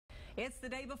It's the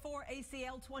day before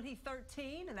ACL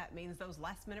 2013, and that means those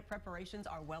last-minute preparations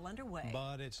are well underway.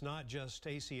 But it's not just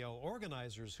ACL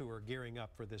organizers who are gearing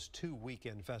up for this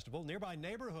two-weekend festival. Nearby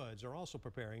neighborhoods are also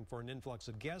preparing for an influx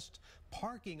of guests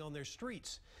parking on their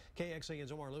streets.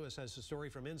 KXAN's Omar Lewis has the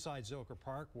story from inside Zilker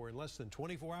Park, where in less than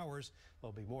 24 hours,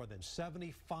 there'll be more than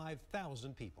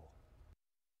 75,000 people.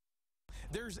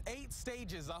 There's 8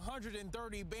 stages,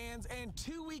 130 bands, and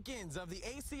 2 weekends of the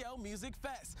ACL Music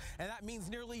Fest. And that means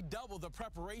nearly double the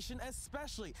preparation,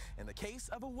 especially in the case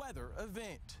of a weather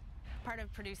event. Part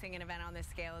of producing an event on this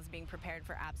scale is being prepared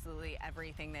for absolutely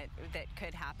everything that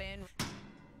could happen.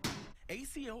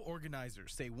 ACL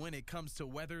organizers say when it comes to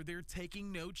weather, they're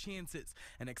taking no chances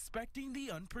and expecting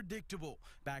the unpredictable.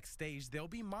 Backstage, they'll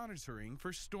be monitoring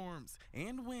for storms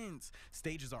and winds.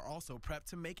 Stages are also prepped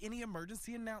to make any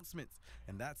emergency announcements.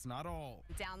 And that's not all.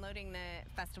 Downloading the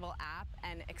festival app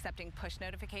and accepting push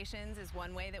notifications is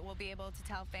one way that we'll be able to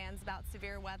tell fans about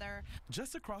severe weather.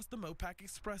 Just across the Mopac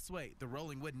Expressway, the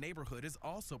Rollingwood neighborhood is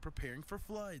also preparing for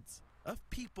floods of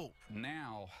people.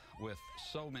 Now, with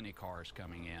so many cars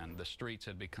coming in, the streets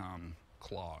have become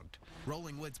clogged.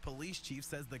 Rollingwood's police chief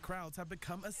says the crowds have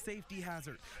become a safety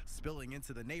hazard, spilling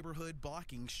into the neighborhood,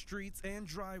 blocking streets and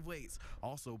driveways,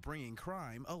 also bringing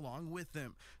crime along with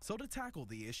them. So to tackle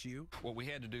the issue, what we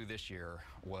had to do this year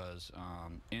was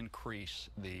increase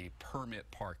the permit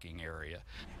parking area.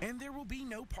 And there will be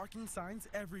no parking signs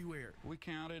everywhere. We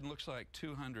counted, looks like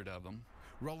 200 of them.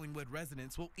 Rollingwood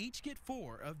residents will each get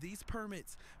 4 of these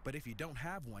permits, but if you don't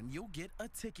have one, you'll get a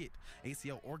ticket.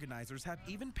 ACL organizers have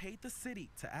even paid the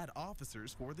city to add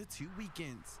officers for the 2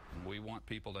 weekends. We want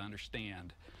people to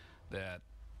understand that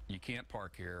you can't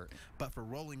park here. But for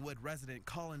Rollingwood resident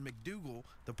Colin McDougall,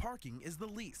 the parking is the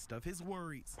least of his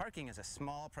worries. Parking is a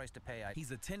small price to pay.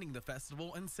 He's attending the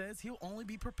festival and says he'll only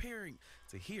be preparing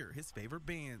to hear his favorite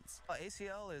bands.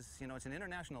 ACL is, it's an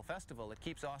international festival. It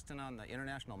keeps Austin on the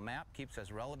international map, keeps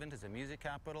us relevant as a music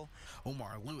capital.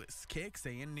 Omar Lewis,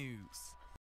 KXAN News.